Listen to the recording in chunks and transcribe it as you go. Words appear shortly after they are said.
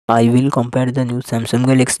I will compare the new Samsung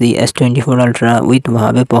Galaxy S24 Ultra with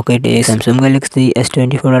Huawei Pocket Ace. Samsung Galaxy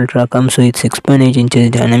S24 Ultra comes with 6.8 inches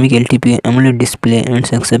dynamic LTP AMOLED display and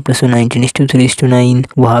success ratio 19:3:9.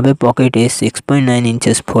 Huawei Pocket Ace 6.9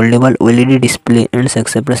 inches foldable OLED display and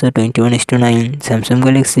success ratio 21:9. Samsung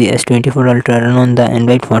Galaxy S24 Ultra run on the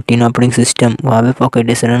Android 14 operating system. Huawei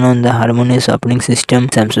Pocket Ace run on the Harmonious operating system.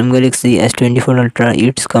 Samsung Galaxy S24 Ultra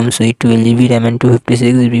it comes with 12GB RAM and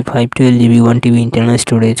 256GB 512GB 1TB internal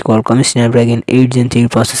storage. Qualcomm Snapdragon 8 Gen 3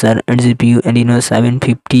 processor and GPU Adreno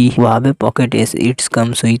 750. Huawei Pocket Ace it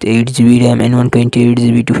comes with 8GB RAM and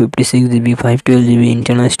 128GB 256GB 512GB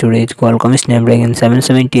internal storage. Qualcomm Snapdragon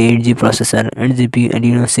 778G processor and GPU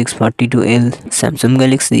Adreno 642L. Samsung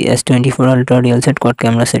Galaxy S24 Ultra real set quad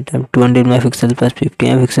camera setup 200 MP plus 50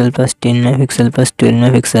 MP plus 10 MP plus 12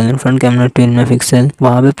 MP and front camera 12 MP.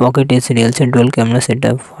 Huawei Pocket Ace real set dual camera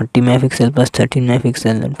setup 40 MP plus 13 MP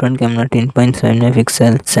and front camera 10.7 MP.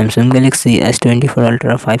 Samsung Galaxy S24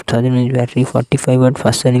 Ultra 5000 mAh battery 45W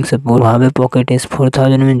fast charging support. Huawei Pocket Ace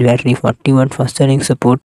 4000 mAh battery 40W fast charging support.